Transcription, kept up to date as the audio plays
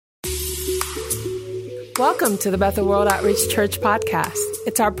Welcome to the Bethel World Outreach Church podcast.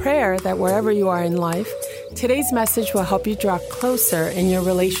 It's our prayer that wherever you are in life, today's message will help you draw closer in your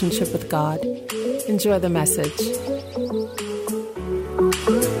relationship with God. Enjoy the message.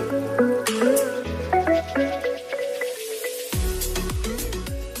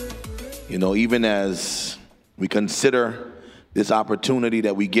 You know, even as we consider this opportunity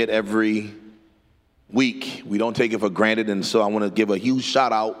that we get every week, we don't take it for granted. And so I want to give a huge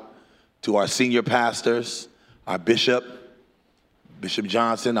shout out to our senior pastors, our Bishop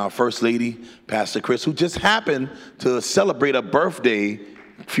Johnson, our First Lady, Pastor Chris, who just happened to celebrate a birthday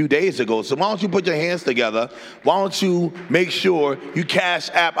a few days ago. So why don't you put your hands together? Why don't you make sure you cash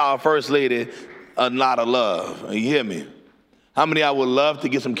app our First Lady a lot of love? You hear me? How many I would love to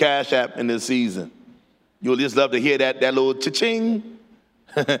get some cash app in this season? You'll just love to hear that little cha-ching.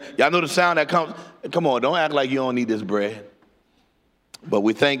 Y'all know the sound that comes. Come on, don't act like you don't need this bread. But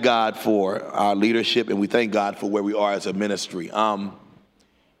we thank God for our leadership, and we thank God for where we are as a ministry.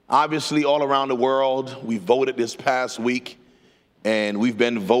 Obviously, all around the world, we voted this past week, and we've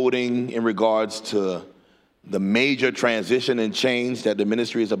been voting in regards to the major transition and change that the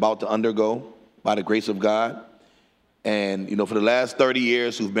ministry is about to undergo by the grace of God. And, you know, for the last 30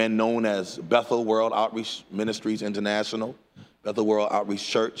 years, we've been known as Bethel World Outreach Ministries International, Bethel World Outreach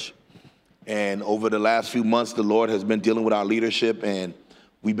Church. And over the last few months, the Lord has been dealing with our leadership, and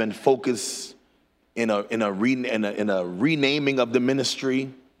we've been focused in a renaming of the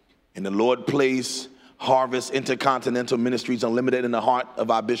ministry. And the Lord placed Harvest Intercontinental Ministries Unlimited in the heart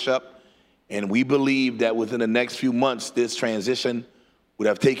of our bishop. And we believe that within the next few months, this transition would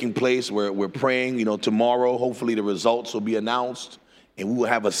have taken place. We're praying, you know, tomorrow, hopefully the results will be announced, and we will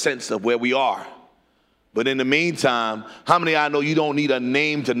have a sense of where we are. But in the meantime, how many of y'all know you don't need a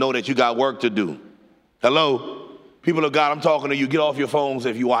name to know that you got work to do? Hello? People of God, I'm talking to you. Get off your phones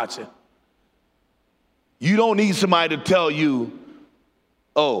if you're watching. You don't need somebody to tell you,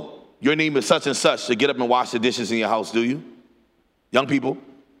 oh, your name is such and such, to get up and wash the dishes in your house, do you? Young people,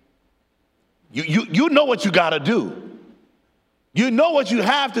 you know what you got to do. You know what you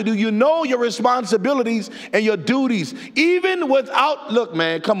have to do. You know your responsibilities and your duties. Even without, look,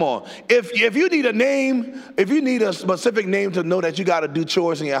 man, come on. If you need a name, if you need a specific name to know that you got to do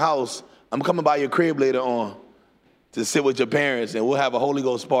chores in your house, I'm coming by your crib later on to sit with your parents, and we'll have a Holy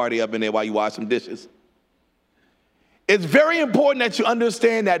Ghost party up in there while you wash some dishes. It's very important that you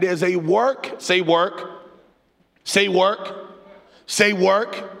understand that there's a work, say work, say work, say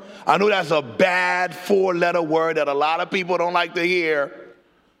work. I know that's a bad four-letter word that a lot of people don't like to hear.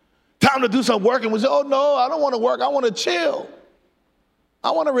 Time to do some work, and we say, oh, no, I don't want to work. I want to chill.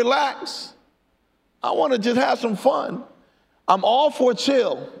 I want to relax. I want to just have some fun. I'm all for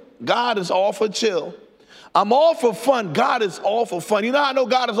chill. God is all for chill. I'm all for fun. God is all for fun. You know how I know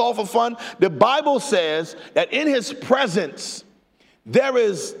God is all for fun? The Bible says that in his presence, there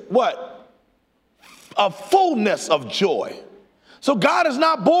is what? A fullness of joy. So God is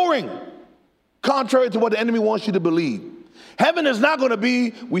not boring, contrary to what the enemy wants you to believe. Heaven is not going to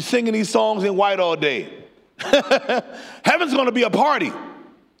be we singing these songs in white all day. Heaven's going to be a party.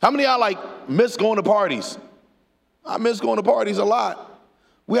 How many of y'all miss going to parties? I miss going to parties a lot.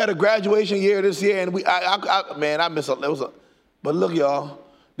 We had a graduation year this year, and I miss it. But look, y'all,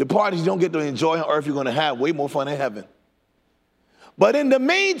 the parties you don't get to enjoy on earth, you're going to have way more fun in heaven. But in the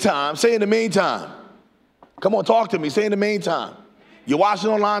meantime, say in the meantime. Come on, talk to me. Say in the meantime. You're watching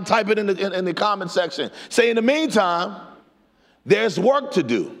online, type it in the comment section. Say, in the meantime, there's work to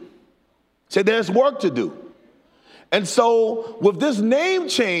do. Say, there's work to do. And so with this name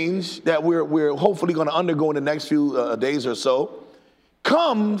change that we're hopefully going to undergo in the next few days or so,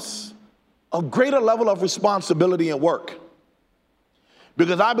 comes a greater level of responsibility and work.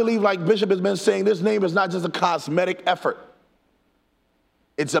 Because I believe, like Bishop has been saying, this name is not just a cosmetic effort.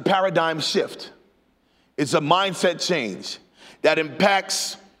 It's a paradigm shift. It's a mindset change that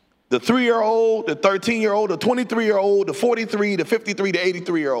impacts the 3-year-old, the 13-year-old, the 23-year-old, the 43, the 53, the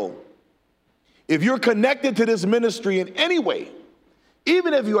 83-year-old. If you're connected to this ministry in any way,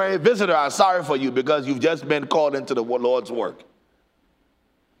 even if you are a visitor, I'm sorry for you because you've just been called into the Lord's work.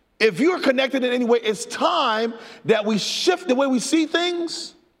 If you're connected in any way, it's time that we shift the way we see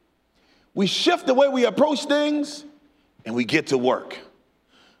things, we shift the way we approach things, and we get to work.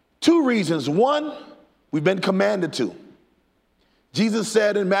 2 reasons. 1, we've been commanded to. Jesus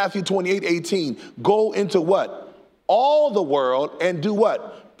said in Matthew 28:18, go into what? All the world and do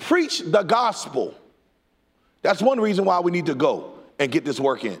what? Preach the gospel. That's one reason why we need to go and get this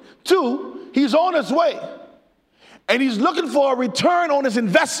work in. 2, he's on his way. And he's looking for a return on his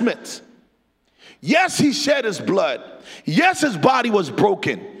investment. Yes, he shed his blood. Yes, his body was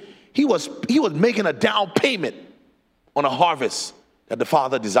broken. he was making a down payment on a harvest that the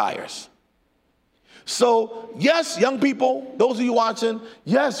Father desires. So, yes, young people, those of you watching,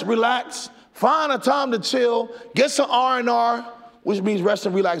 yes, relax. Find a time to chill. Get some R&R, which means rest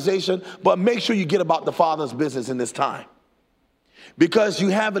and relaxation, but make sure you get about the Father's business in this time. Because you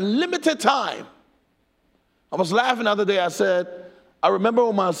have a limited time. I was laughing the other day. I said, I remember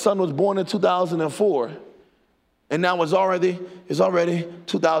when my son was born in 2004, and now it's already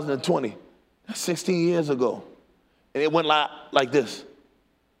 2020. That's 16 years ago. And it went like this,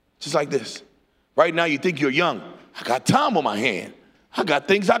 just like this. Right now you think you're young. I got time on my hand. I got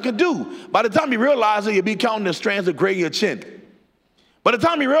things I can do. By the time you realize it, you'll be counting the strands of gray in your chin. By the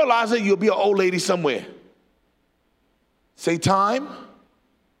time you realize it, you'll be an old lady somewhere. Say time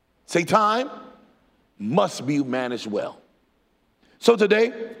must be managed well. So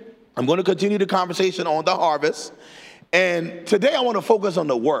today, I'm going to continue the conversation on the harvest. And today I want to focus on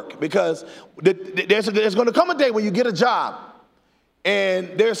the work, because there's going to come a day when you get a job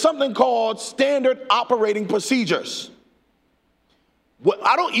and there's something called standard operating procedures.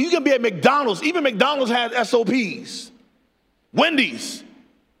 You can be at McDonald's. Even McDonald's has SOPs. Wendy's,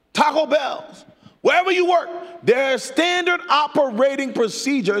 Taco Bell's, wherever you work, there are standard operating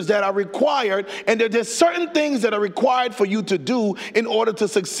procedures that are required, and there's certain things that are required for you to do in order to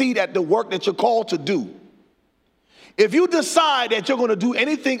succeed at the work that you're called to do. If you decide that you're going to do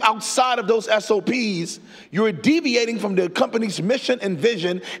anything outside of those SOPs, you're deviating from the company's mission and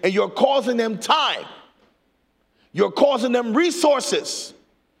vision, and you're causing them time. You're causing them resources,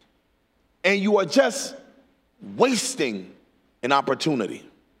 and you are just wasting an opportunity.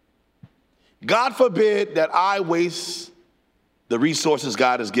 God forbid that I waste the resources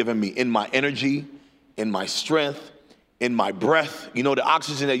God has given me in my energy, in my strength, in my breath. You know, the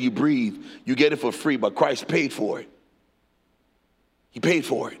oxygen that you breathe, you get it for free, but Christ paid for it. He paid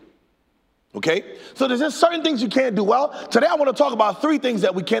for it. Okay? So there's just certain things you can't do. Well, today I want to talk about 3 things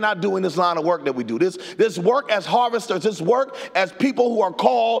that we cannot do in this line of work that we do. This work as harvesters, this work as people who are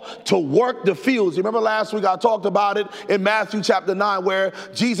called to work the fields. You remember last week I talked about it in Matthew chapter 9, where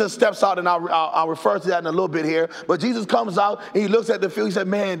Jesus steps out, and I'll refer to that in a little bit here. But Jesus comes out and he looks at the field. He said,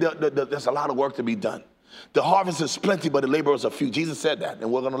 man, there's a lot of work to be done. The harvest is plenty, but the laborers are few. Jesus said that, and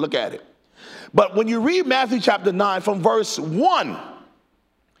we're going to look at it. But when you read Matthew chapter 9 from verse 1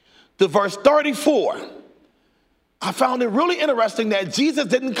 to verse 34, I found it really interesting that Jesus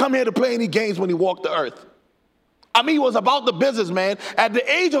didn't come here to play any games when he walked the earth. I mean, he was about the business, man. At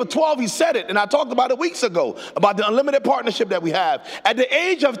the age of 12, he said it, and I talked about it weeks ago, about the unlimited partnership that we have. At the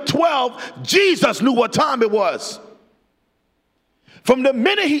age of 12, Jesus knew what time it was. From the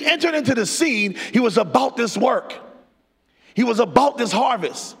minute he entered into the scene, he was about this work. He was about this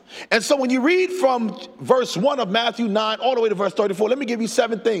harvest. And so when you read from verse 1 of Matthew 9 all the way to verse 34, let me give you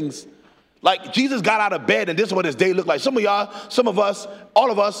 7 things. Like, Jesus got out of bed, and this is what his day looked like. Some of y'all, some of us,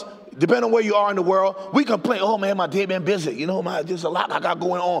 all of us, depending on where you are in the world, we complain, oh man, my day been busy. You know, there's a lot I got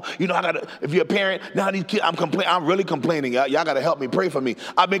going on. You know, if you're a parent, now these kids, I'm really complaining. Y'all got to help me, pray for me.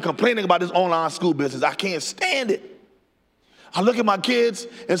 I've been complaining about this online school business. I can't stand it. I look at my kids,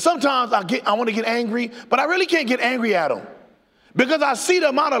 and sometimes I want to get angry, but I really can't get angry at them. Because I see the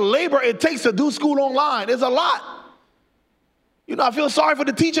amount of labor it takes to do school online. It's a lot. You know, I feel sorry for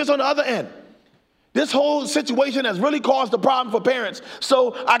the teachers on the other end. This whole situation has really caused a problem for parents.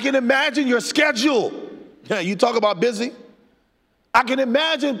 So I can imagine your schedule. Yeah, you talk about busy. I can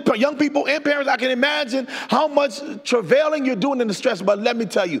imagine young people and parents, I can imagine how much travailing you're doing in the stress. But let me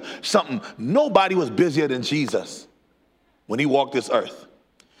tell you something. Nobody was busier than Jesus when he walked this earth.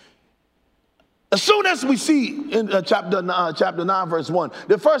 As soon as we see in chapter 9, verse 1,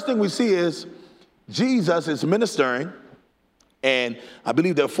 the first thing we see is Jesus is ministering, and I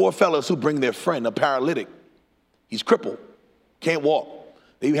believe there are 4 fellows who bring their friend, a paralytic. He's crippled, can't walk.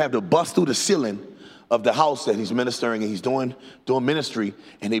 They have to bust through the ceiling of the house that he's ministering, and he's doing ministry,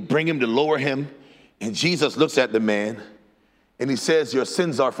 and they bring him to lower him, and Jesus looks at the man, and he says, your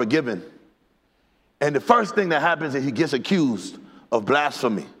sins are forgiven. And the first thing that happens is he gets accused of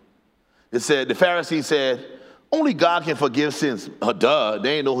blasphemy. It said, the Pharisees said, only God can forgive sins. Duh,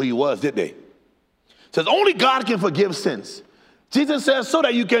 they didn't know who he was, did they? It says, only God can forgive sins. Jesus says, so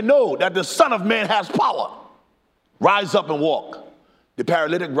that you can know that the Son of Man has power. Rise up and walk. The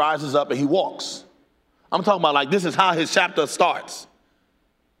paralytic rises up and he walks. I'm talking about, like, this is how his chapter starts.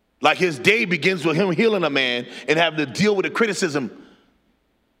 Like, his day begins with him healing a man and having to deal with the criticism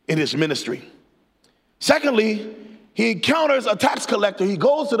in his ministry. Secondly, he encounters a tax collector. He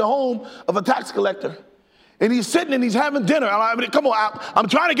goes to the home of a tax collector, and he's sitting and he's having dinner. I mean, come on, I'm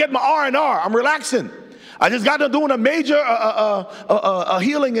trying to get my R&R. I'm relaxing. I just got done doing a major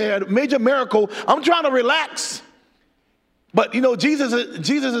healing, a major miracle. I'm trying to relax. But, you know,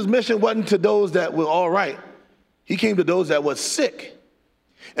 Jesus' mission wasn't to those that were all right. He came to those that were sick.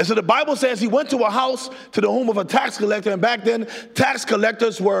 And so the Bible says he went to a house, to the home of a tax collector. And back then, tax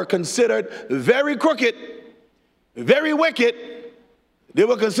collectors were considered very crooked, very wicked. They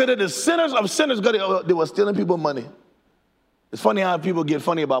were considered the sinners of sinners because they were stealing people's money. It's funny how people get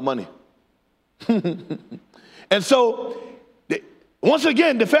funny about money. And so, once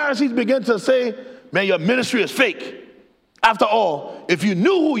again, the Pharisees began to say, man, your ministry is fake. After all, if you knew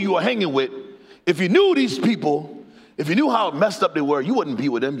who you were hanging with, if you knew these people, if you knew how messed up they were, you wouldn't be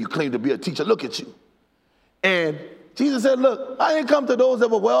with them. You claim to be a teacher. Look at you. And Jesus said, look, I didn't come to those that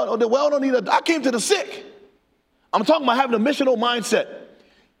were well, or the well don't need I came to the sick. I'm talking about having a missional mindset.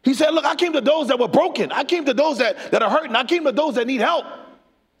 He said, look, I came to those that were broken. I came to those that are hurting. I came to those that need help.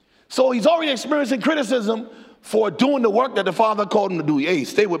 So he's already experiencing criticism for doing the work that the Father called him to do. Hey,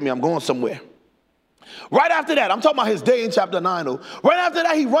 stay with me. I'm going somewhere. Right after that, I'm talking about his day in chapter 9. Right after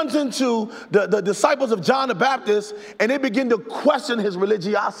that, he runs into the disciples of John the Baptist, and they begin to question his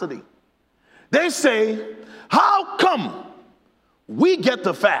religiosity. They say, how come we get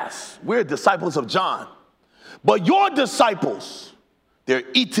to fast? We're disciples of John. But your disciples, they're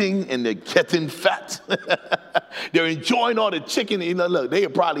eating and they're getting fat. They're enjoying all the chicken. You know, look, they are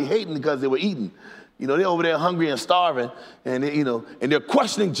probably hating because they were eating. You know, they're over there hungry and starving, and they, and they're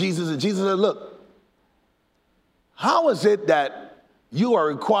questioning Jesus. And Jesus said, look, how is it that you are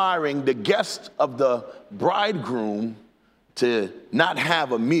requiring the guest of the bridegroom to not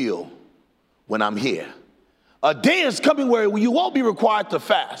have a meal when I'm here? A day is coming where you won't be required to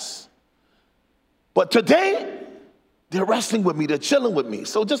fast. But today, they're resting with me, they're chilling with me,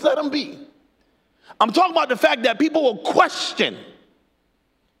 so just let them be. I'm talking about the fact that people will question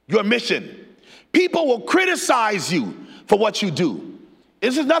your mission. People will criticize you for what you do.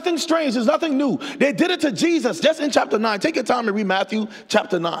 This is nothing strange. It's nothing new. They did it to Jesus just in chapter 9. Take your time and read Matthew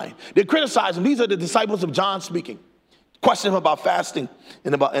chapter 9. They criticized him. These are the disciples of John speaking. Question him about fasting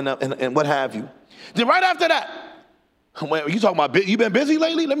and what have you. Then right after that, you talking about you been busy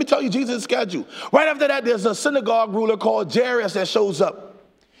lately? Let me tell you Jesus' schedule. Right after that, there's a synagogue ruler called Jairus that shows up.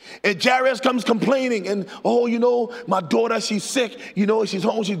 And Jairus comes complaining, and my daughter, she's sick. She's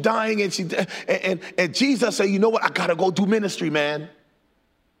home, she's dying, and Jesus said, you know what? I gotta go do ministry, man.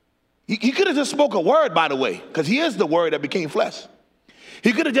 He could have just spoke a word, by the way, because he is the word that became flesh.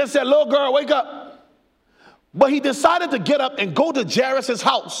 He could have just said, little girl, wake up. But he decided to get up and go to Jairus'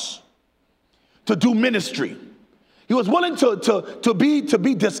 house to do ministry. He was willing to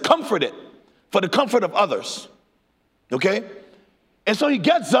be discomforted for the comfort of others. Okay? And so he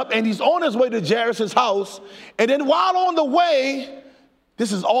gets up and he's on his way to Jairus' house. And then while on the way,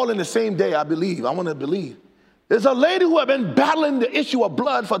 this is all in the same day, I believe. I want to believe. There's a lady who had been battling the issue of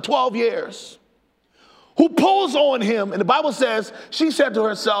blood for 12 years, who pulls on him. And the Bible says, she said to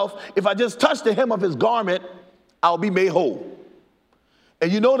herself, if I just touch the hem of his garment, I'll be made whole. And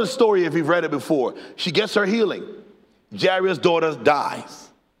you know the story if you've read it before. She gets her healing. Jairus' daughter dies.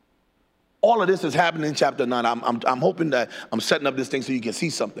 All of this is happening in chapter 9. I'm hoping that I'm setting up this thing so you can see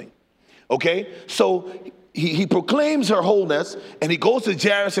something. Okay? So he proclaims her wholeness, and he goes to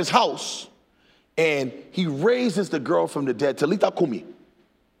Jairus' house. And he raises the girl from the dead. Talitha Kumi.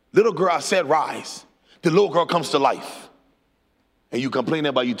 Little girl, I said, rise. The little girl comes to life. And you complaining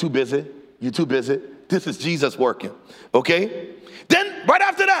about you too busy. You too busy. This is Jesus working. Okay? Then, right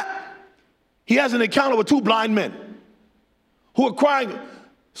after that, he has an encounter with two blind men who are crying,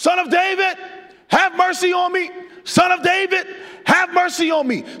 Son of David, have mercy on me. Son of David, have mercy on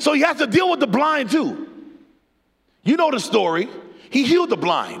me. So he has to deal with the blind too. You know the story. He healed the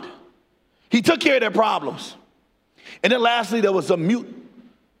blind. He took care of their problems. And then lastly, there was a mute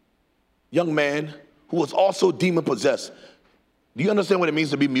young man who was also demon-possessed. Do you understand what it means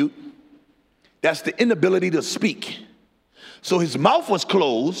to be mute? That's the inability to speak. So his mouth was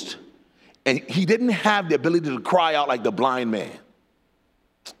closed, and he didn't have the ability to cry out like the blind man.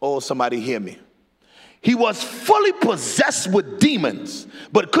 Oh, somebody hear me. He was fully possessed with demons,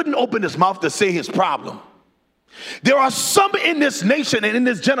 but couldn't open his mouth to say his problem. There are some in this nation and in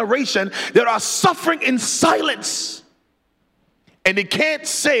this generation that are suffering in silence, and they can't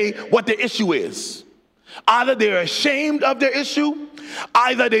say what the issue is. Either they're ashamed of their issue,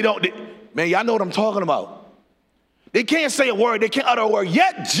 either they don't. Man, y'all know what I'm talking about. They can't say a word, they can't utter a word.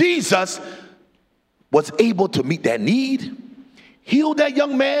 Yet Jesus was able to meet that need, heal that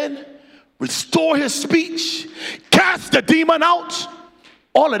young man, restore his speech, cast the demon out,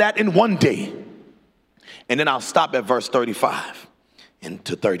 all of that in one day. And then I'll stop at verse 35 and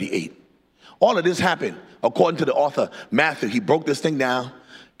to 38. All of this happened according to the author, Matthew. He broke this thing down.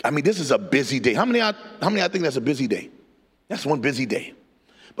 I mean, this is a busy day. How many I think that's a busy day? That's one busy day.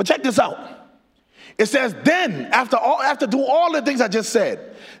 But check this out. It says, then, after doing all the things I just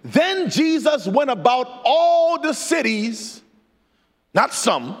said, then Jesus went about all the cities, not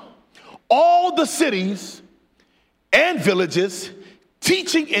some, all the cities and villages,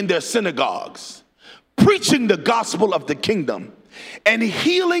 teaching in their synagogues, preaching the gospel of the kingdom, and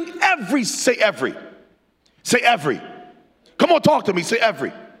healing every. Come on, talk to me, say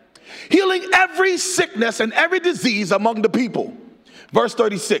every. Healing every sickness and every disease among the people. Verse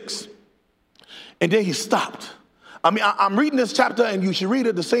 36. And then he stopped. I mean, I'm reading this chapter, and you should read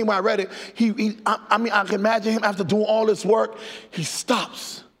it the same way I read it. I can imagine him after doing all this work, he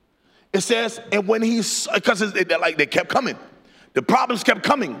stops. It says, and when because they kept coming. The problems kept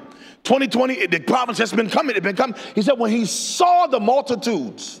coming. 2020, the problems just been coming. They've been coming. He said, when he saw the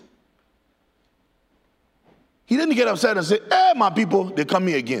multitudes, he didn't get upset and say, my people, they come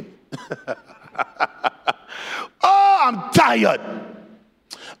here again. Oh, I'm tired.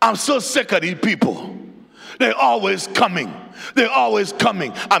 I'm so sick of these people. They're always coming. They're always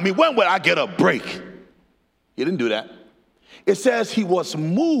coming. I mean, when will I get a break? He didn't do that. It says he was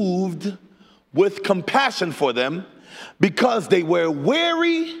moved with compassion for them because they were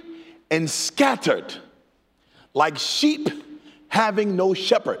weary and scattered like sheep having no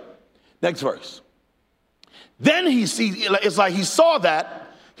shepherd. Next verse. Then it's like he saw that.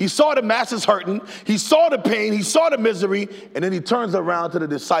 He saw the masses hurting. He saw the pain. He saw the misery. And then he turns around to the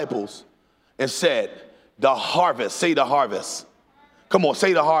disciples and said, the harvest. Say the harvest. Come on,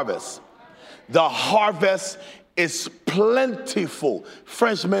 say the harvest. The harvest is plentiful.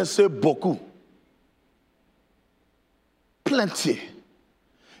 Frenchmen say beaucoup. Plenty.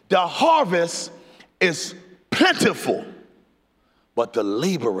 The harvest is plentiful, but the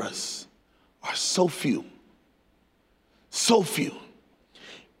laborers are so few. So few.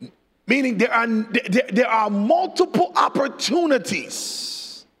 Meaning there are multiple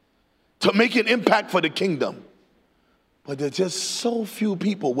opportunities to make an impact for the kingdom. But there are just so few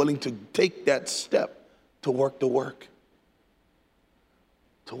people willing to take that step to work the work.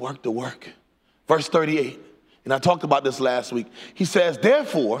 To work the work. Verse 38, and I talked about this last week. He says,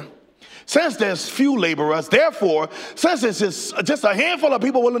 therefore, since there's few laborers, therefore, since it's just a handful of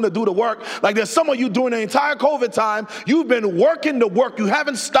people willing to do the work, like there's some of you during the entire COVID time, you've been working the work. You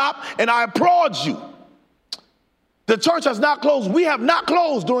haven't stopped, and I applaud you. The church has not closed. We have not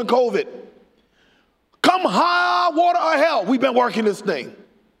closed during COVID. Come high water or hell, we've been working this thing.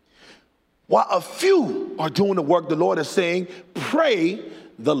 While a few are doing the work, the Lord is saying, pray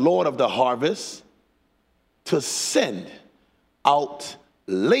the Lord of the harvest to send out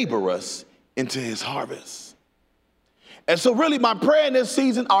laborers into his harvest. And so really my prayer in this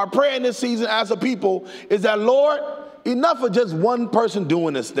season, our prayer in this season as a people is that, Lord, enough of just one person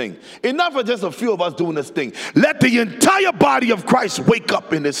doing this thing. Enough of just a few of us doing this thing. Let the entire body of Christ wake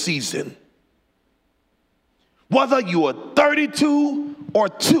up in this season. Whether you are 32 or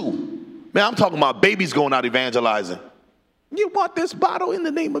 2. Man, I'm talking about babies going out evangelizing. You want this bottle in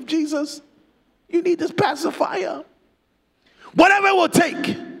the name of Jesus? You need this pacifier. Whatever it will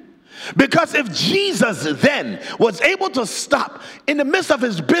take. Because if Jesus then was able to stop in the midst of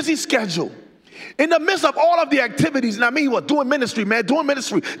his busy schedule, in the midst of all of the activities, and I mean, he was doing ministry, man, doing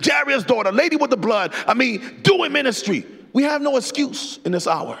ministry. Jairus' daughter, lady with the blood, I mean, doing ministry. We have no excuse in this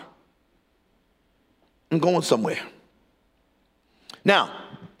hour. I'm going somewhere. Now,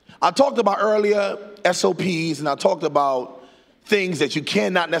 I talked about earlier SOPs, and I talked about things that you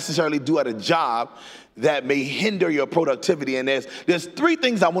cannot necessarily do at a job that may hinder your productivity. And there's 3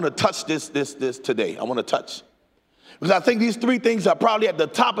 things I want to touch this today. I want to touch. Because I think these 3 things are probably at the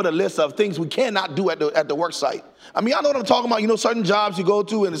top of the list of things we cannot do at the work site. I mean, I know what I'm talking about. You know, certain jobs you go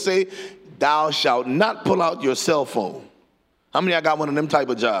to and they say, thou shalt not pull out your cell phone. How many of y'all got one of them type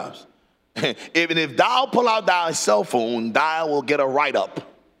of jobs? Even if thou pull out thy cell phone, thou will get a write-up.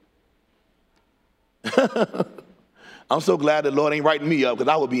 I'm so glad the Lord ain't writing me up,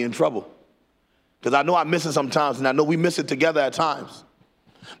 because I would be in trouble. Because I know I miss it sometimes, and I know we miss it together at times.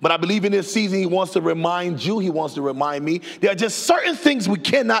 But I believe in this season, he wants to remind you, he wants to remind me, there are just certain things we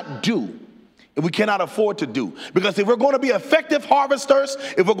cannot do and we cannot afford to do. Because if we're going to be effective harvesters,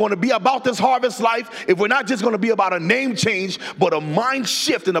 if we're going to be about this harvest life, if we're not just going to be about a name change, but a mind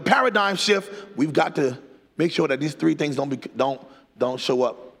shift and a paradigm shift, we've got to make sure that these 3 things don't show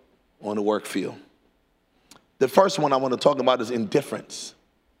up on the work field. The first one I want to talk about is indifference.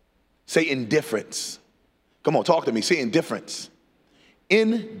 Say indifference. Come on, talk to me. Say indifference.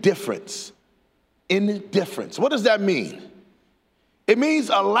 Indifference. Indifference. What does that mean? It means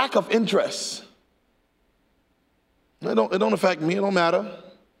a lack of interest. It don't affect me. It don't matter.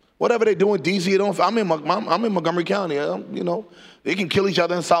 Whatever they do in D.C., I'm in Montgomery County. They can kill each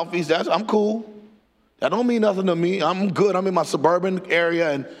other in Southeast. I'm cool. That don't mean nothing to me. I'm good. I'm in my suburban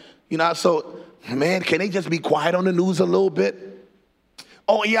area, and so, man, can they just be quiet on the news a little bit?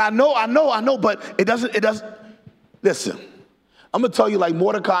 Oh yeah, I know, but it doesn't. Listen, I'm gonna tell you like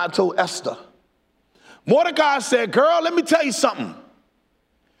Mordecai told Esther. Mordecai said, "Girl, let me tell you something.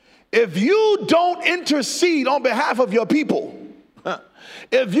 If you don't intercede on behalf of your people,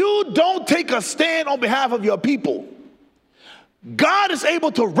 if you don't take a stand on behalf of your people, God is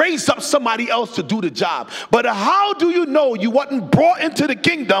able to raise up somebody else to do the job. But how do you know you wasn't brought into the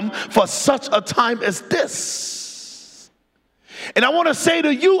kingdom for such a time as this?" And I want to say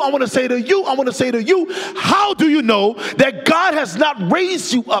to you, how do you know that God has not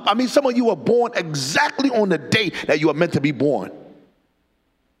raised you up? I mean, some of you were born exactly on the day that you were meant to be born.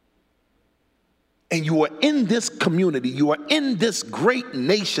 And you are in this community, you are in this great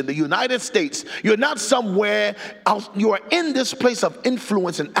nation, the United States. You're not somewhere else. You are in this place of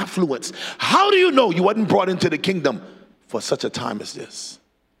influence and affluence. How do you know you wasn't brought into the kingdom for such a time as this?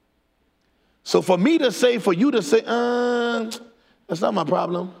 So for you to say, that's not my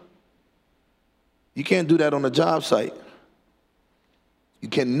problem. You can't do that on a job site. You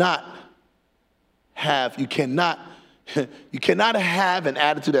cannot have an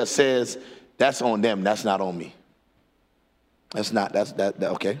attitude that says, that's on them, that's not on me.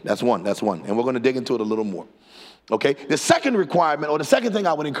 Okay, that's one. And we're going to dig into it a little more. Okay, the second requirement, or the second thing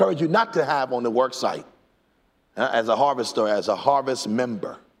I would encourage you not to have on the work site as a harvester, as a harvest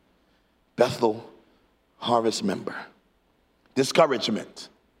member, Bethel harvest member. Discouragement.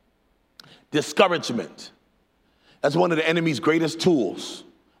 That's one of the enemy's greatest tools.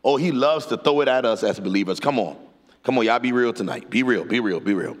 Oh, he loves to throw it at us as believers. Come on, y'all be real tonight. Be real.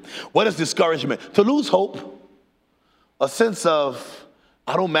 What is discouragement? To lose hope, a sense of,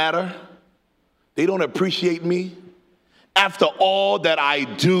 I don't matter, they don't appreciate me, after all that I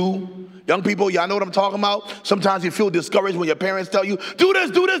do. Young people, y'all know what I'm talking about? Sometimes you feel discouraged when your parents tell you, do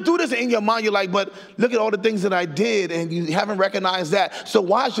this, and in your mind you're like, but look at all the things that I did, and you haven't recognized that, so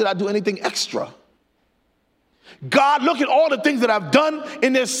why should I do anything extra? God, look at all the things that I've done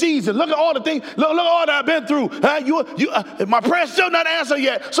in this season. Look at all the things, look at all that I've been through. My prayer's still not answered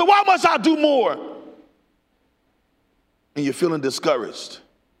yet, so why must I do more? And you're feeling discouraged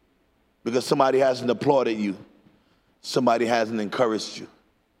because somebody hasn't applauded you. Somebody hasn't encouraged you.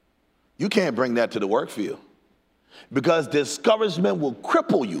 You can't bring that to the work field because discouragement will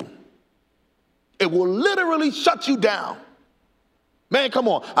cripple you. It will literally shut you down. Man, come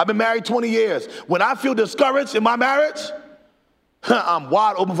on. I've been married 20 years. When I feel discouraged in my marriage, I'm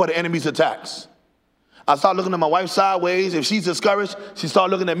wide open for the enemy's attacks. I start looking at my wife sideways. If she's discouraged, she start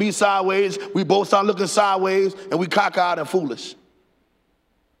looking at me sideways. We both start looking sideways, and we cockeyed and foolish.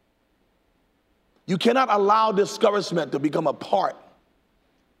 You cannot allow discouragement to become a part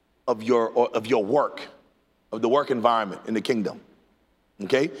of your work, of the work environment in the kingdom.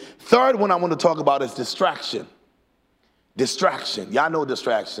 Okay? Third one I want to talk about is distraction. Distraction. Y'all know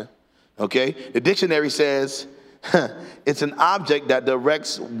distraction. Okay? The dictionary says it's an object that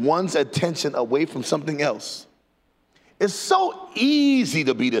directs one's attention away from something else. It's so easy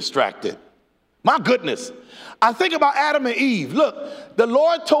to be distracted. My goodness. I think about Adam and Eve. Look, the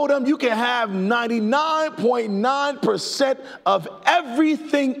Lord told them you can have 99.9% of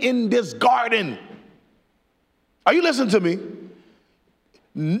everything in this garden. Are you listening to me?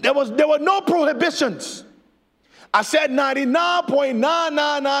 There were no prohibitions. I said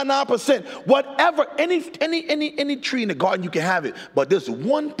 99.9999%. Whatever, any tree in the garden, you can have it. But this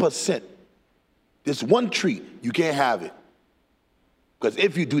 1%, this one tree, you can't have it. Because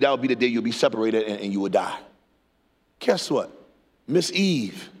if you do, that will be the day you'll be separated and you will die. Guess what? Miss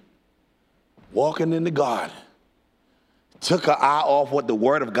Eve, walking in the garden, took her eye off what the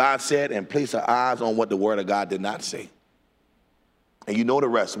Word of God said and placed her eyes on what the Word of God did not say. And you know the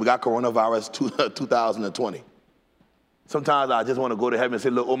rest. We got coronavirus 2020. Sometimes I just want to go to heaven and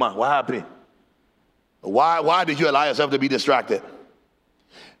say, look, Oma, what happened? Why did you allow yourself to be distracted?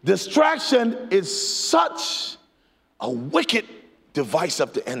 Distraction is such a wicked device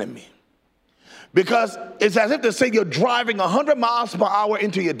of the enemy. Because it's as if to say you're driving 100 miles per hour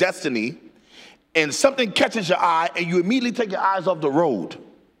into your destiny and something catches your eye and you immediately take your eyes off the road.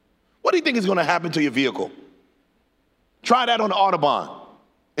 What do you think is going to happen to your vehicle? Try that on the Autobahn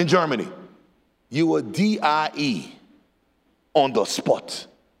in Germany. You will DIE on the spot.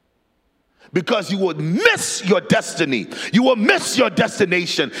 because you will miss your destiny. You will miss your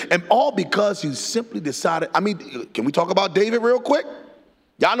destination. And all because you simply decided. I mean, can we talk about David real quick?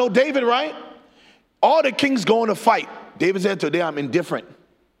 Y'all know David, right? All the kings going to fight. David said, today I'm indifferent.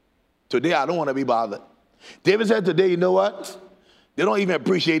 Today I don't want to be bothered. David said today, you know what? They don't even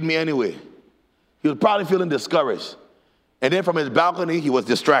appreciate me anyway. He was probably feeling discouraged. And then from his balcony, he was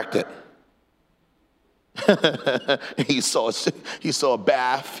distracted. he saw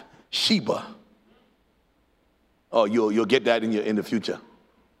Bathsheba. Oh, you'll get that in the future.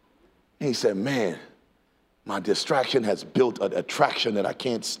 And he said, man, my distraction has built an attraction that I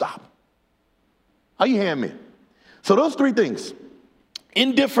can't stop. Are you hearing me? So those three things,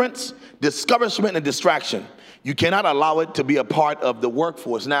 indifference, discouragement, and distraction, you cannot allow it to be a part of the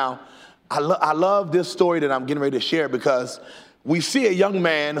workforce. Now, I love this story that I'm getting ready to share because we see a young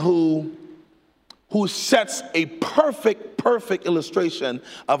man who sets a perfect illustration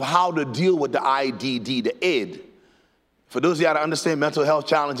of how to deal with the IDD, the id. For those of y'all that understand mental health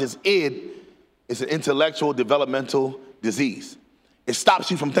challenges, id is an intellectual developmental disease. It stops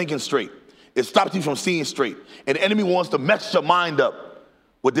you from thinking straight. It stops you from seeing straight. And the enemy wants to mess your mind up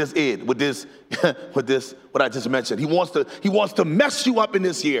with this id, with this, what I just mentioned. He wants to mess you up in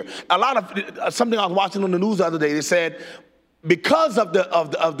this year. A lot of, something I was watching on the news the other day, they said, because of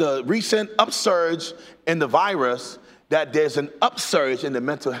the recent upsurge in the virus, that there's an upsurge in the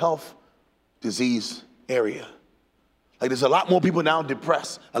mental health disease area. Like there's a lot more people now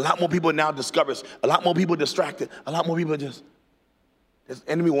depressed, a lot more people now discouraged, a lot more people distracted, a lot more people just, the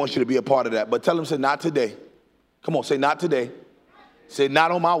enemy wants you to be a part of that. But tell him, say, not today. Come on, say, not today. Say,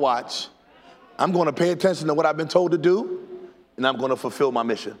 not on my watch. I'm going to pay attention to what I've been told to do, and I'm going to fulfill my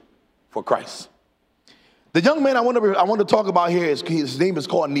mission for Christ. The young man I want to talk about here, his name is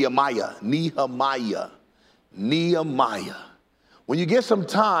called Nehemiah. Nehemiah. When you get some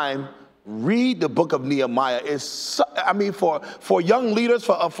time, read the book of Nehemiah. For young leaders,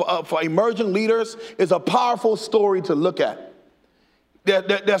 for emerging leaders, it's a powerful story to look at.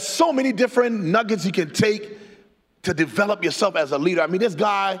 There's so many different nuggets you can take to develop yourself as a leader. I mean, this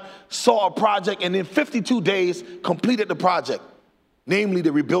guy saw a project and in 52 days completed the project, namely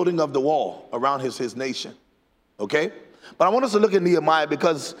the rebuilding of the wall around his nation. Okay? But I want us to look at Nehemiah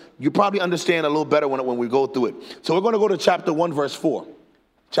because you probably understand a little better when we go through it. So we're going to go to chapter 1, verse 4.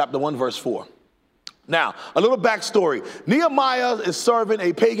 Chapter 1, verse 4. Now, a little backstory. Nehemiah is serving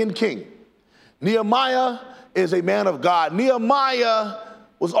a pagan king. Nehemiah is a man of God. Nehemiah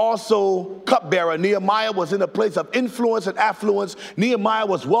was also cupbearer. Nehemiah was in a place of influence and affluence. Nehemiah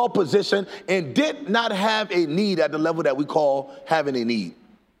was well positioned and did not have a need at the level that we call having a need.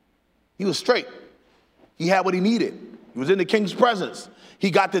 He was straight. He had what he needed. He was in the king's presence. He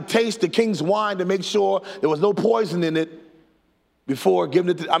got to taste the king's wine to make sure there was no poison in it before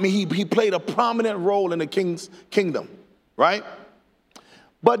giving it to, he played a prominent role in the king's kingdom, right?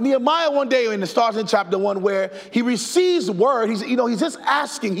 But Nehemiah one day, and it starts in chapter 1, where he receives word. He's just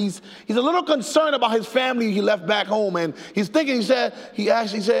asking. He's a little concerned about his family he left back home, and he's thinking. He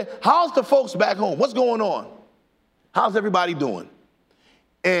actually said, "How's the folks back home? What's going on? How's everybody doing?"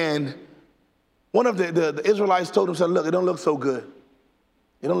 And one of the Israelites told him, said, "Look, it don't look so good.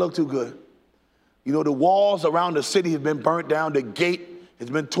 It don't look too good. You know, the walls around the city have been burnt down. The gate has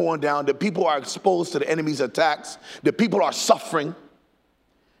been torn down. The people are exposed to the enemy's attacks. The people are suffering."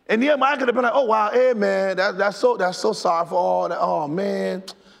 And Nehemiah could have been like, "Oh wow, hey man, that's so sorry for all that. Oh man,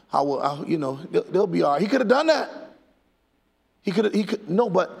 they'll be all right." He could have done that.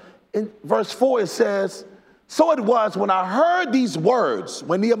 But in verse 4 it says, "So it was when I heard these words,"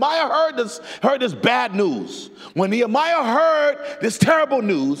 when Nehemiah heard this bad news, when Nehemiah heard this terrible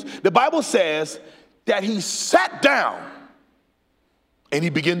news, the Bible says that he sat down and he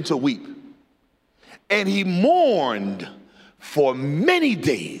began to weep. And he mourned for many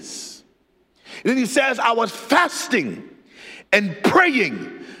days. And then he says, "I was fasting and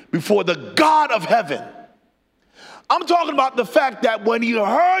praying before the God of heaven." I'm talking about the fact that when he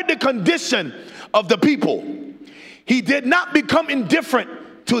heard the condition of the people, he did not become indifferent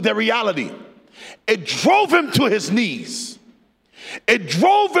to their reality. It drove him to his knees. It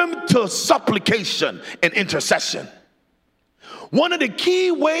drove him to supplication and intercession. One of the key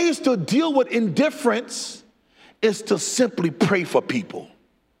ways to deal with indifference is to simply pray for people.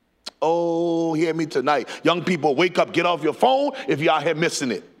 Oh, hear me tonight. Young people, wake up, get off your phone if you're out here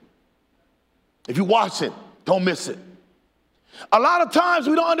missing it. If you're watching, don't miss it. A lot of times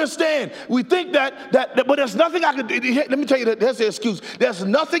we don't understand. We think that but there's nothing I can do. Let me tell you, there's the excuse. There's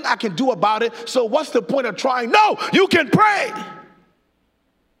nothing I can do about it, so what's the point of trying? No, you can pray.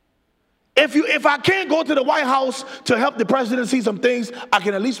 If I can't go to the White House to help the president see some things, I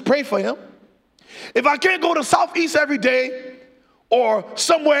can at least pray for him. If I can't go to Southeast every day or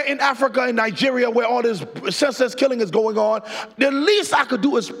somewhere in Africa, in Nigeria, where all this senseless killing is going on, the least I could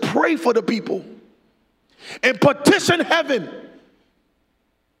do is pray for the people and petition heaven.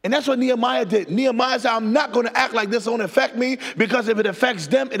 And that's what Nehemiah did. Nehemiah said, I'm not going to act like this won't affect me, because if it affects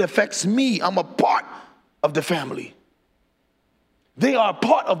them, it affects me. I'm a part of the family. They are a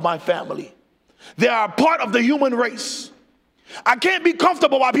part of my family. They are a part of the human race. I can't be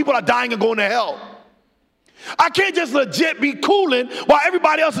comfortable while people are dying and going to hell. I can't just legit be cooling while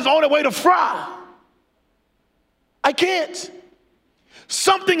everybody else is on their way to fry. I can't.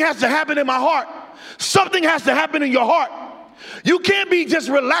 Something has to happen in my heart. Something has to happen in your heart. You can't be just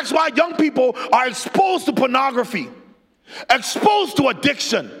relaxed while young people are exposed to pornography, exposed to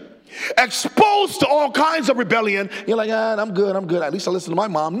addiction, exposed to all kinds of rebellion. You're like, I'm good. At least I listen to my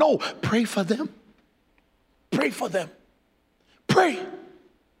mom. No, pray for them. Pray for them. Pray.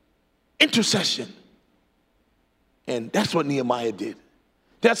 Intercession. And that's what Nehemiah did.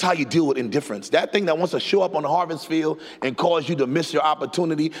 That's how you deal with indifference. That thing that wants to show up on the harvest field and cause you to miss your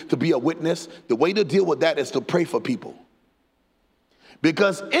opportunity to be a witness, the way to deal with that is to pray for people.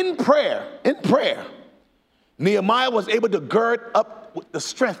 Because in prayer, Nehemiah was able to gird up with the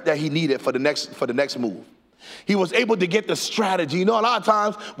strength that he needed for the next move. He was able to get the strategy. You know, a lot of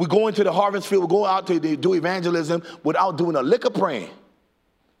times we go into the harvest field, we go out to do evangelism without doing a lick of praying.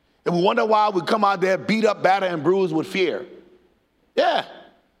 And we wonder why we come out there beat up, battered, and bruised with fear. Yeah.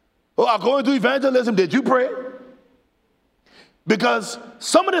 Well, I'm going to evangelism. Did you pray? Because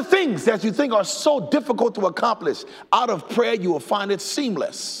some of the things that you think are so difficult to accomplish, out of prayer, you will find it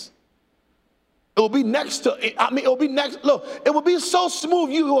seamless. It will be next. Look, it will be so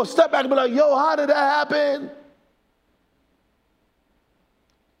smooth, you will step back and be like, yo, how did that happen?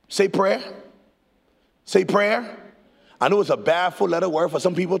 Say prayer. Say prayer. I know it's a bad four-letter word for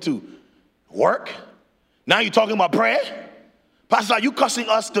some people to work. Now you're talking about prayer? Pastor, are you cussing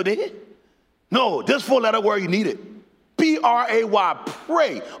us today? No, this four-letter word, you need it. P-R-A-Y,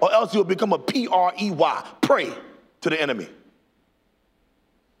 pray, or else you'll become a P-R-E-Y, pray to the enemy.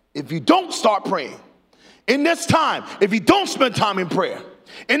 If you don't start praying, in this time, if you don't spend time in prayer,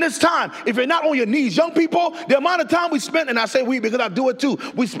 in this time, if you're not on your knees, young people, the amount of time we spend, and I say we because I do it too,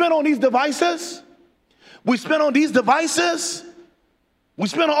 we spend on these devices, we spend on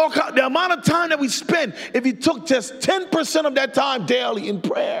the amount of time that we spend, if you took just 10% of that time daily in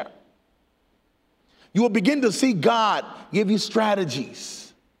prayer, you will begin to see God give you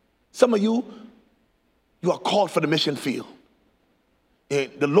strategies. Some of you are called for the mission field.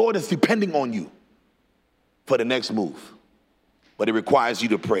 And the Lord is depending on you for the next move. But it requires you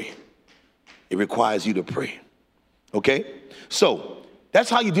to pray. It requires you to pray. Okay? So that's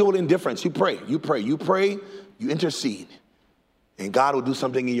how you deal with indifference. You pray, you intercede. And God will do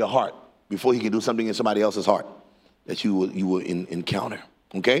something in your heart before he can do something in somebody else's heart that you will encounter.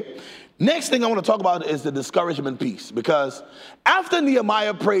 Okay? Next thing I want to talk about is the discouragement piece, because after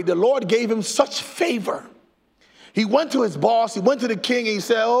Nehemiah prayed, the Lord gave him such favor. He went to his boss, he went to the king, and he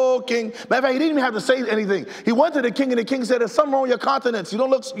said, oh, king. Matter of fact, he didn't even have to say anything. He went to the king, and the king said, there's something wrong with your countenance. You don't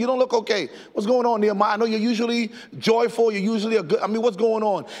look okay. What's going on, Nehemiah? I know you're usually joyful, you're usually what's going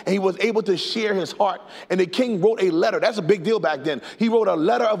on? And he was able to share his heart. And the king wrote a letter. That's a big deal back then. He wrote a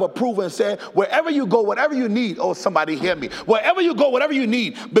letter of approval and said, wherever you go, whatever you need, oh, somebody hear me. Wherever you go, whatever you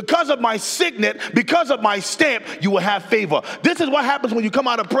need, because of my signet, because of my stamp, you will have favor. This is what happens when you come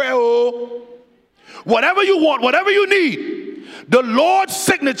out of prayer, whatever you want, whatever you need, the Lord's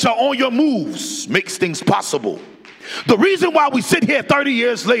signature on your moves makes things possible. The reason why we sit here 30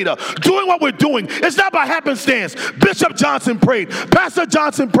 years later doing what we're doing, it's not by happenstance. Bishop Johnson prayed, Pastor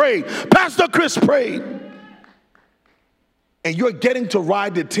Johnson prayed, Pastor Chris prayed. And you're getting to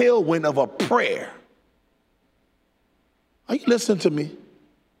ride the tailwind of a prayer. Are you listening to me?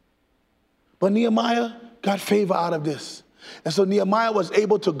 But Nehemiah got favor out of this. And so Nehemiah was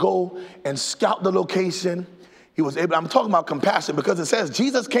able to go and scout the location. I'm talking about compassion because it says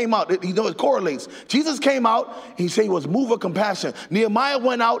Jesus came out. It correlates. Jesus came out, and he said he was moved with compassion. Nehemiah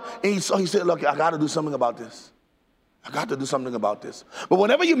went out, and he said, look, I got to do something about this. I got to do something about this. But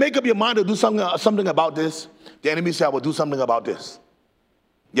whenever you make up your mind to do something about this, the enemy said, I will do something about this.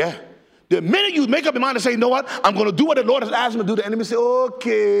 Yeah. The minute you make up your mind to say, you know what, I'm going to do what the Lord has asked me to do, the enemy said,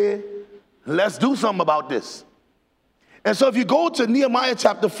 okay, let's do something about this. And so if you go to Nehemiah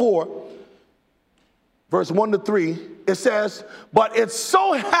chapter 4, verse 1-3, it says, but it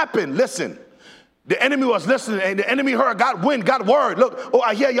so happened, listen, the enemy was listening, and the enemy heard, got wind, got word. Look, oh,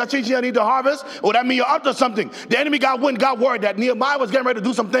 I hear y'all teaching you need to harvest. Oh, that means you're up to something. The enemy got wind, got word that Nehemiah was getting ready to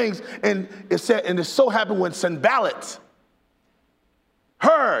do some things. And it said, and it so happened when Sanballat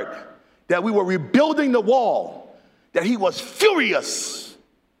heard that we were rebuilding the wall, that he was furious.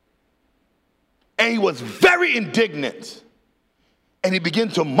 And he was very indignant. And he began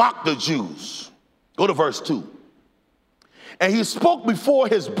to mock the Jews. Go to verse 2. And he spoke before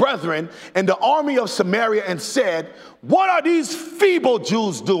his brethren and the army of Samaria and said, what are these feeble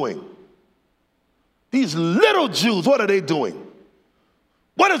Jews doing? These little Jews, what are they doing?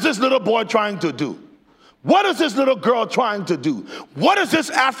 What is this little boy trying to do? What is this little girl trying to do? What is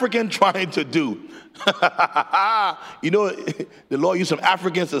this African trying to do? You know, the Lord used some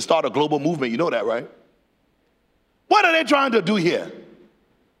Africans to start a global movement. You know that, right? What are they trying to do here?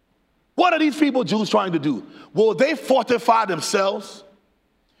 What are these people, Jews, trying to do? Will they fortify themselves?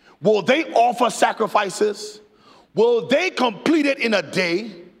 Will they offer sacrifices? Will they complete it in a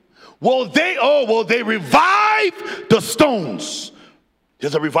day? Will they revive the stones?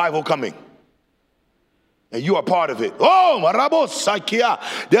 There's a revival coming. And you are part of it.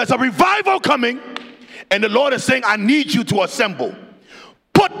 There's a revival coming. And the Lord is saying, I need you to assemble.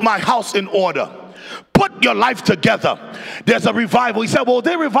 Put my house in order. Put your life together. There's a revival. He said, well,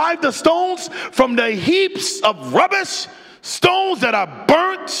 they revive the stones from the heaps of rubbish, stones that are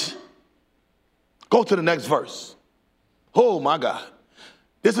burnt. Go to the next verse. Oh, my God.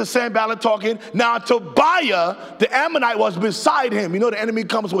 This is Sanballat talking. Now, Tobiah, the Ammonite, was beside him. You know, the enemy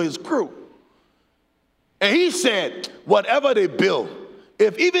comes with his crew. And he said, whatever they build,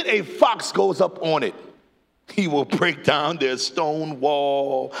 if even a fox goes up on it, he will break down their stone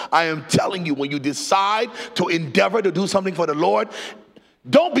wall. I am telling you, when you decide to endeavor to do something for the Lord,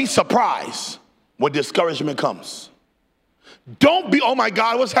 don't be surprised when discouragement comes. Don't be, oh my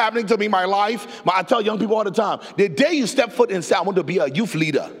God, what's happening to me in my life? I tell young people all the time, the day you step foot and say, I want to be a youth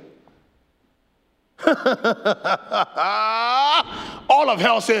leader. All of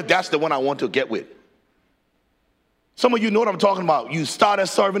hell says, that's the one I want to get with. Some of you know what I'm talking about. You started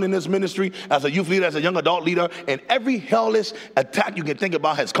serving in this ministry as a youth leader, as a young adult leader, and every hellish attack you can think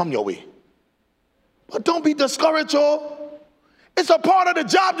about has come your way. But don't be discouraged, y'all. It's a part of the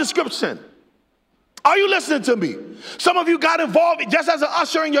job description. Are you listening to me? Some of you got involved just as an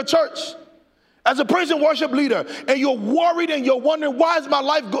usher in your church, as a praise and worship leader, and you're worried and you're wondering, why is my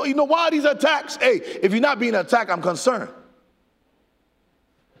life going? You know, why are these attacks? Hey, if you're not being attacked, I'm concerned.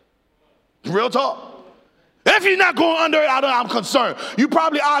 Real talk. If you're not going under it, I'm concerned. You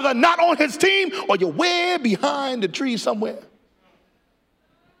probably either not on his team or you're way behind the tree somewhere.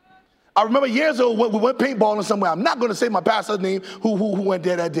 I remember years ago when we went paintballing somewhere. I'm not going to say my pastor's name who went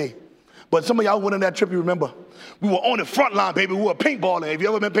there that day. But some of y'all went on that trip, you remember. We were on the front line, baby. We were paintballing. If you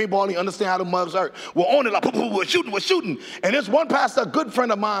ever been paintballing, you understand how the mugs hurt. We're on it like, we're shooting. And this one pastor, a good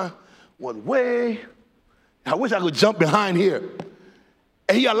friend of mine, was way, I wish I could jump behind here.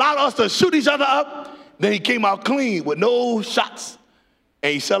 And he allowed us to shoot each other up. Then he came out clean with no shots.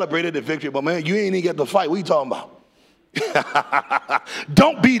 And he celebrated the victory. But man, you ain't even get to fight. What are you talking about?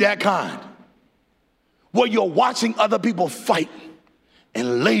 Don't be that kind. Where you're watching other people fight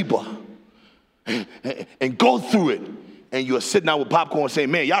and labor and go through it. And you're sitting out with popcorn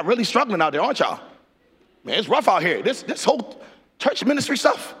saying, man, y'all really struggling out there, aren't y'all? Man, it's rough out here. This whole church ministry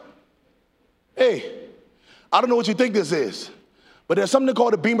stuff. Hey, I don't know what you think this is, but there's something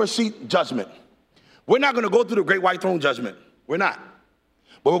called the Bema Seat judgment. We're not going to go through the great white throne judgment. We're not.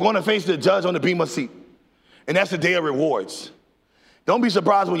 But we're going to face the judge on the Bema Seat. And that's the day of rewards. Don't be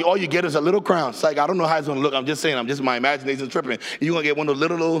surprised when all you get is a little crown. It's like, I don't know how it's going to look. I'm just saying, my imagination's tripping. And you're going to get one of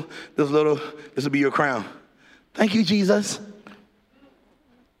those this will be your crown. Thank you, Jesus.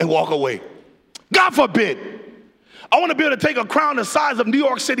 And walk away. God forbid. I want to be able to take a crown the size of New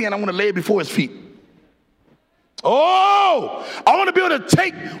York City and I want to lay it before his feet. Oh, I want to be able to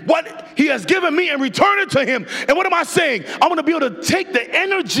take what he has given me and return it to him. And what am I saying? I want to be able to take the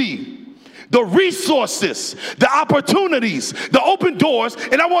energy, the resources, the opportunities, the open doors,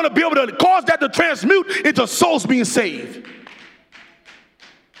 and I want to be able to cause that to transmute into souls being saved.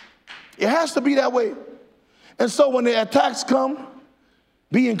 It has to be that way. And so when the attacks come,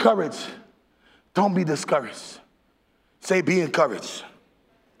 be encouraged. Don't be discouraged. Say, be encouraged.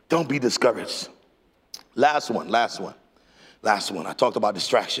 Don't be discouraged. Last one. I talked about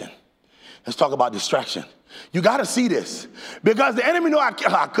distraction. Let's talk about distraction. You got to see this because the enemy know I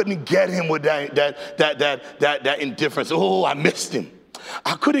couldn't get him with that indifference. Oh, I missed him.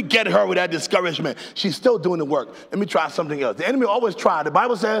 I couldn't get her with that discouragement. She's still doing the work. Let me try something else. The enemy always tried. The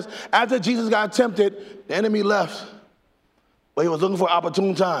Bible says after Jesus got tempted, the enemy left, but he was looking for an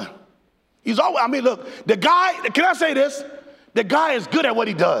opportune time. He's always, look, the guy, can I say this? The guy is good at what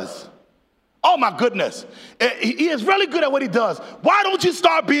he does. Oh my goodness. He is really good at what he does. Why don't you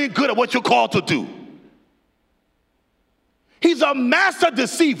start being good at what you're called to do? He's a master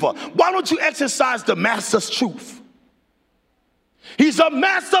deceiver. Why don't you exercise the master's truth? He's a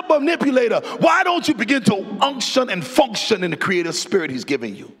master manipulator. Why don't you begin to unction and function in the creative spirit he's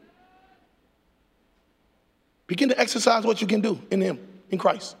given you? Begin to exercise what you can do in him, in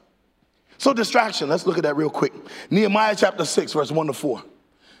Christ. So distraction, let's look at that real quick. Nehemiah chapter 6, verse 1 to 4.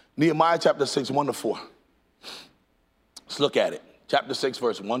 Nehemiah chapter 6, 1 to 4. Let's look at it. Chapter 6,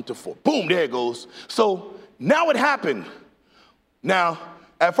 verse 1 to 4. Boom, there it goes. So now it happened. Now,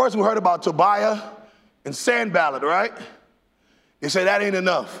 at first we heard about Tobiah and Sanballat, right? They said that ain't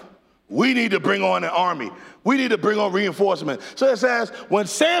enough. We need to bring on an army. We need to bring on reinforcement. So it says, when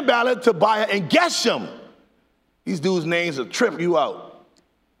Sanballat, Tobiah, and Geshem, these dudes' names will trip you out,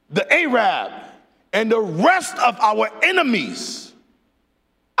 the Arab, and the rest of our enemies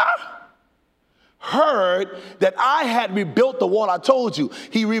heard that I had rebuilt the wall. I told you,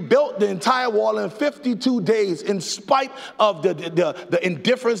 he rebuilt the entire wall in 52 days in spite of the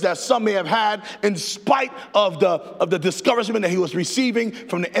indifference that some may have had, in spite of the discouragement that he was receiving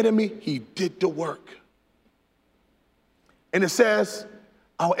from the enemy. He did the work. And it says,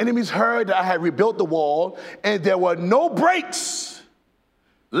 our enemies heard that I had rebuilt the wall and there were no breaks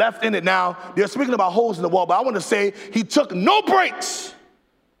left in it. Now, they're speaking about holes in the wall, but I want to say he took no breaks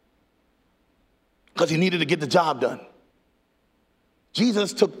because he needed to get the job done.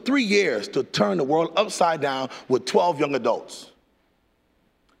 Jesus took 3 years to turn the world upside down with 12 young adults.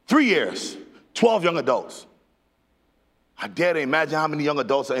 3 years, 12 young adults. I dare to imagine how many young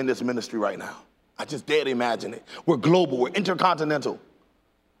adults are in this ministry right now. I just dare to imagine it. We're global, we're intercontinental.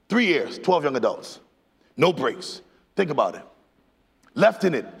 3 years, 12 young adults. No breaks. Think about it. Left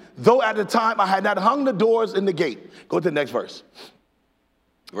in it. Though at the time I had not hung the doors in the gate. Go to the next verse.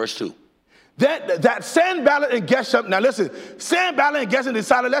 Verse 2. That Sanballat and Geshem, now listen, Sanballat and Geshem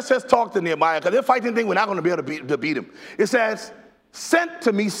decided, let's just talk to Nehemiah, because they're fighting thing, we're not going to be able to beat him. It says, sent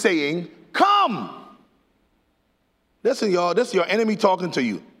to me saying, come. Listen, y'all, this is your enemy talking to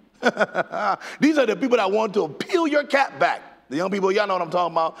you. These are the people that want to peel your cap back. The young people, y'all know what I'm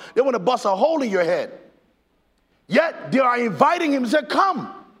talking about. They want to bust a hole in your head. Yet they are inviting him to say,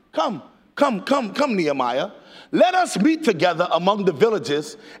 come, Nehemiah. Let us meet together among the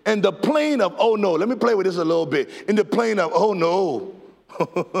villages in the plain of, oh no, let me play with this a little bit. In the plain of, oh no.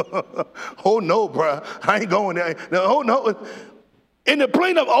 Oh no, bruh, I ain't going there. No, oh no. In the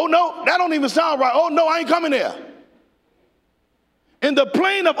plain of, oh no, that don't even sound right. Oh no, I ain't coming there. In the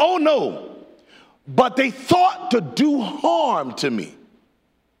plain of, oh no. But they thought to do harm to me.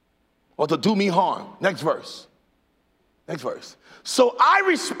 Or to do me harm. Next verse. Next verse. So I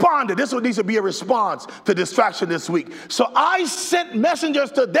responded. This needs to be a response to distraction this week. So I sent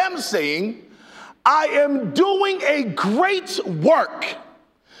messengers to them saying, I am doing a great work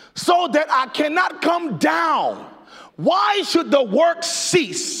so that I cannot come down. Why should the work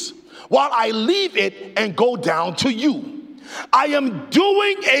cease while I leave it and go down to you? I am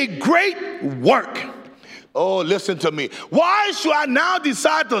doing a great work. Oh, listen to me. Why should I now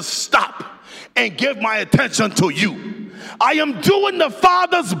decide to stop and give my attention to you? I am doing the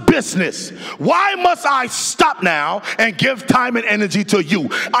Father's business. Why must I stop now and give time and energy to you?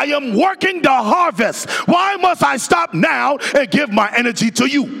 I am working the harvest. Why must I stop now and give my energy to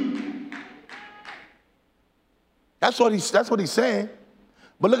you? That's what he's saying.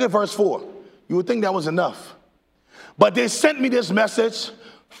 But look at verse 4. You would think that was enough. But they sent me this message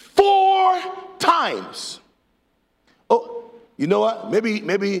 4 times. Oh, you know what?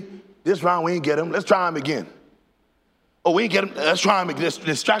 Maybe this round we ain't get him. Let's try him again. Oh, we ain't get him. Let's try him again. This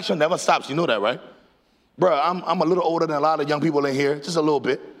distraction never stops. You know that, right? Bruh, I'm a little older than a lot of young people in here. Just a little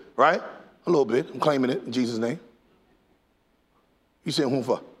bit, right? A little bit. I'm claiming it in Jesus' name. You saying whom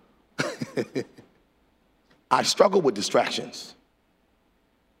for? I struggle with distractions.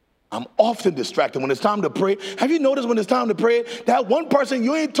 I'm often distracted when it's time to pray. Have you noticed when it's time to pray, that one person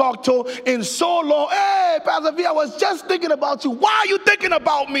you ain't talked to in so long? Hey, Pastor V, I was just thinking about you. Why are you thinking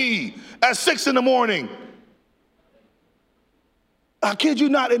about me at 6 in the morning? I kid you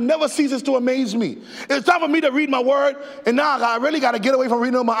not, it never ceases to amaze me. It's time for me to read my word, and now I really got to get away from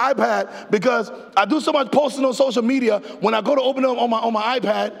reading on my iPad because I do so much posting on social media. When I go to open it on my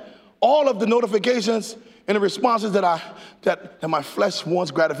iPad, all of the notifications and the responses that my flesh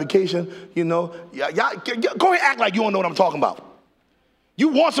wants gratification, you know, go ahead and act like you don't know what I'm talking about. You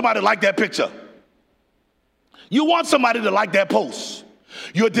want somebody to like that picture. You want somebody to like that post.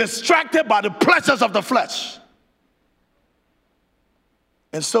 You're distracted by the pleasures of the flesh.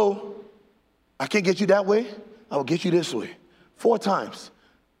 And so, I can't get you that way. I will get you this way. 4 times.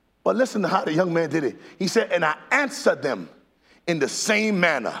 But listen to how the young man did it. He said, and I answered them in the same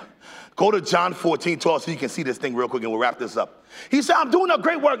manner. Go to John 14:12 so you can see this thing real quick and we'll wrap this up. He said, I'm doing a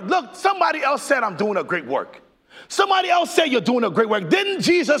great work. Look, somebody else said I'm doing a great work. Somebody else said you're doing a great work. Didn't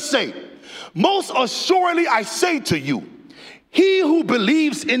Jesus say, most assuredly I say to you, he who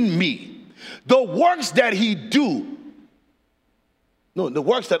believes in me, the works that he do, no, the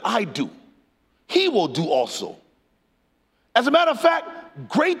works that I do, he will do also. As a matter of fact,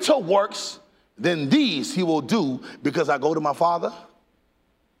 greater works than these he will do because I go to my Father.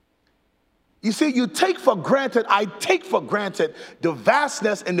 You see, I take for granted the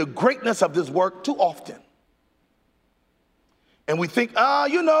vastness and the greatness of this work too often. And we think,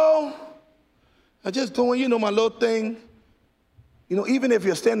 I'm just doing, my little thing. Even if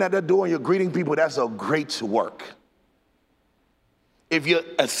you're standing at that door and you're greeting people, that's a great work. If you're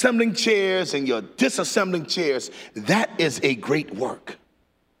assembling chairs and you're disassembling chairs, that is a great work.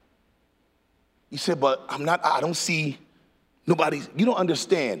 You said, but I don't see nobody. You don't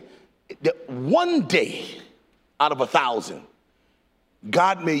understand that one day out of 1,000,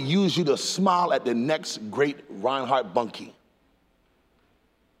 God may use you to smile at the next great Reinhard Bonnke.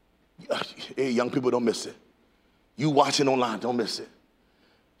 Hey, young people, don't miss it. You watching online, don't miss it.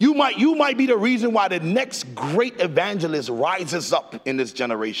 You might be the reason why the next great evangelist rises up in this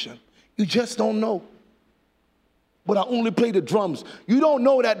generation. You just don't know. But I only play the drums. You don't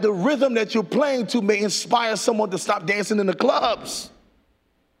know that the rhythm that you're playing to may inspire someone to stop dancing in the clubs.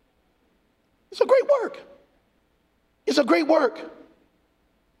 It's a great work. It's a great work.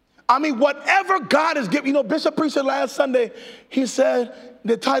 I mean, whatever God has given, Bishop preached last Sunday, he said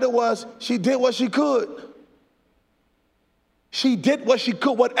the title was, She Did What She Could. She did what she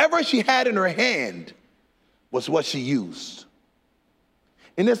could. Whatever she had in her hand was what she used.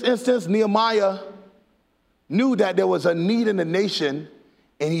 In this instance, Nehemiah knew that there was a need in the nation,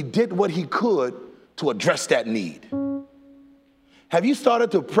 and he did what he could to address that need. Have you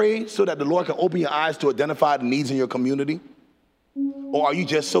started to pray so that the Lord can open your eyes to identify the needs in your community? Or are you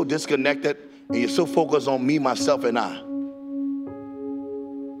just so disconnected and you're so focused on me, myself, and I?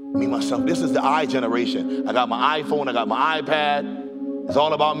 Me, myself. This is the I generation. I got my iPhone, I got my iPad. It's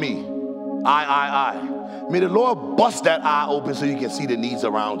all about me. I. May the Lord bust that eye open so you can see the needs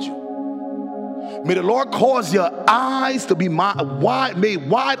around you. May the Lord cause your eyes to be made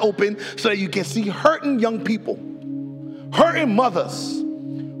wide open so that you can see hurting young people, hurting mothers,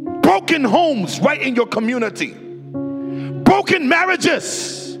 broken homes right in your community, broken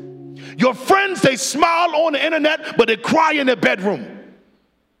marriages. Your friends, they smile on the internet, but they cry in their bedroom.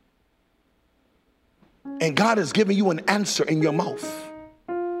 And God has given you an answer in your mouth.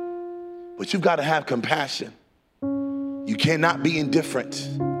 But you've got to have compassion. You cannot be indifferent.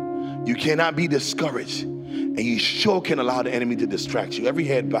 You cannot be discouraged. And you sure can allow the enemy to distract you. Every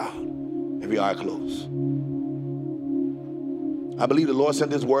head bowed, every eye closed. I believe the Lord sent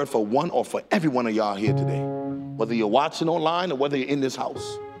this word for one or for every one of y'all here today. Whether you're watching online or whether you're in this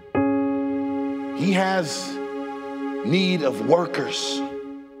house. He has need of workers.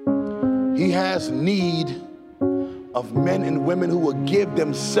 He has need of men and women who will give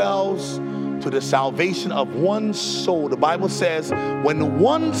themselves to the salvation of one soul. The Bible says when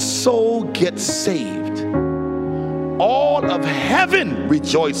one soul gets saved, all of heaven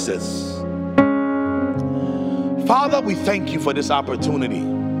rejoices. Father, we thank you for this opportunity.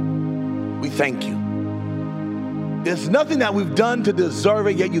 We thank you. There's nothing that we've done to deserve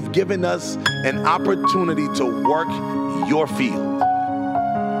it, yet you've given us an opportunity to work your field.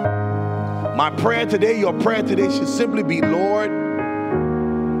 My prayer today, your prayer today should simply be, Lord,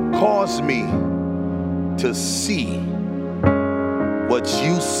 cause me to see what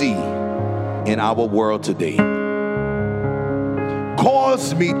you see in our world today.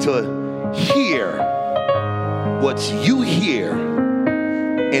 Cause me to hear what you hear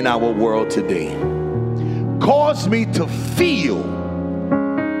in our world today. Cause me to feel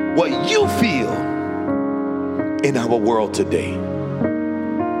what you feel in our world today.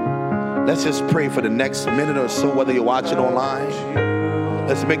 Let's just pray for the next minute or so, whether you're watching online.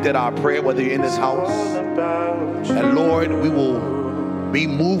 Let's make that our prayer, whether you're in this house. And Lord, we will be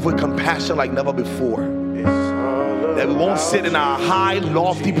moved with compassion like never before. That we won't sit in our high,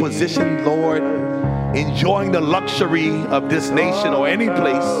 lofty position, Lord, enjoying the luxury of this nation or any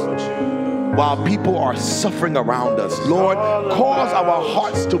place while people are suffering around us. Lord, cause our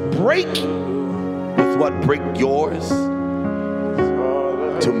hearts to break with what break yours,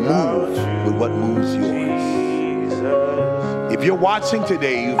 to move with what moves yours. If you're watching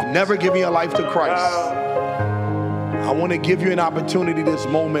today, you've never given your life to Christ, I want to give you an opportunity this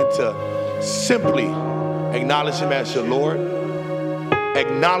moment to simply acknowledge him as your Lord,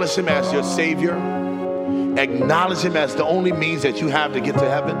 acknowledge him as your Savior, acknowledge him as the only means that you have to get to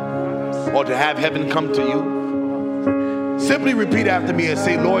heaven. or to have heaven come to you, simply repeat after me and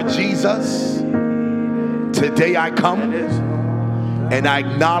say, Lord Jesus, today I come and I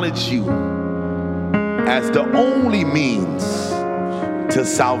acknowledge you as the only means to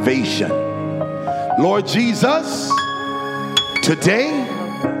salvation. Lord Jesus, today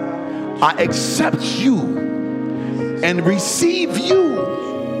I accept you and receive you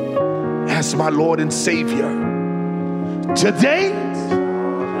as my Lord and Savior. Today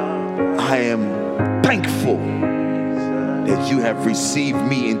I am thankful that you have received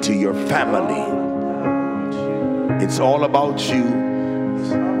me into your family. It's all about you,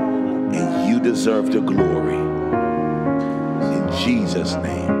 and you deserve the glory. In Jesus'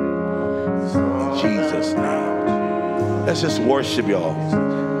 name. In Jesus' name. Let's just worship, y'all.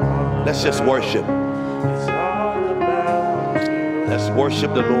 Let's just worship. Let's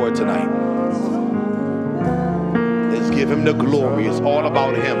worship the Lord tonight. Let's give him the glory. It's all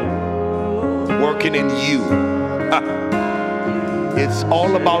about him working in you. It's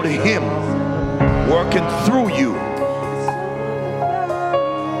all about him working through you.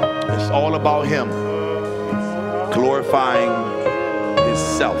 It's all about him glorifying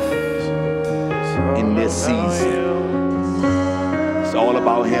himself in this season. It's all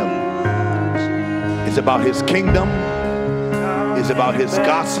about him. It's about his kingdom. It's about his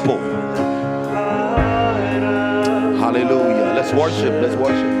gospel. Hallelujah. Let's worship. Let's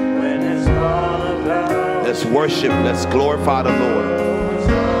worship. Let's worship. Let's glorify the Lord.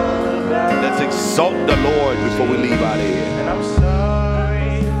 Let's exalt the Lord before we leave out of here.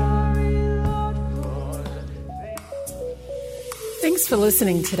 Thanks for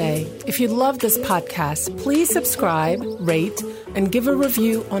listening today. If you love this podcast, please subscribe, rate, and give a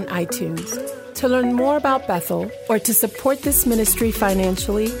review on iTunes. To learn more about Bethel or to support this ministry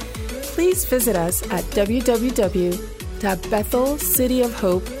financially, please visit us at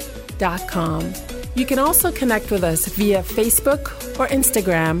www.bethelcityofhope.com. You can also connect with us via Facebook or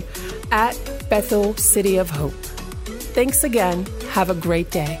Instagram at Bethel City of Hope. Thanks again. Have a great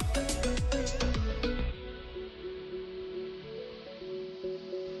day.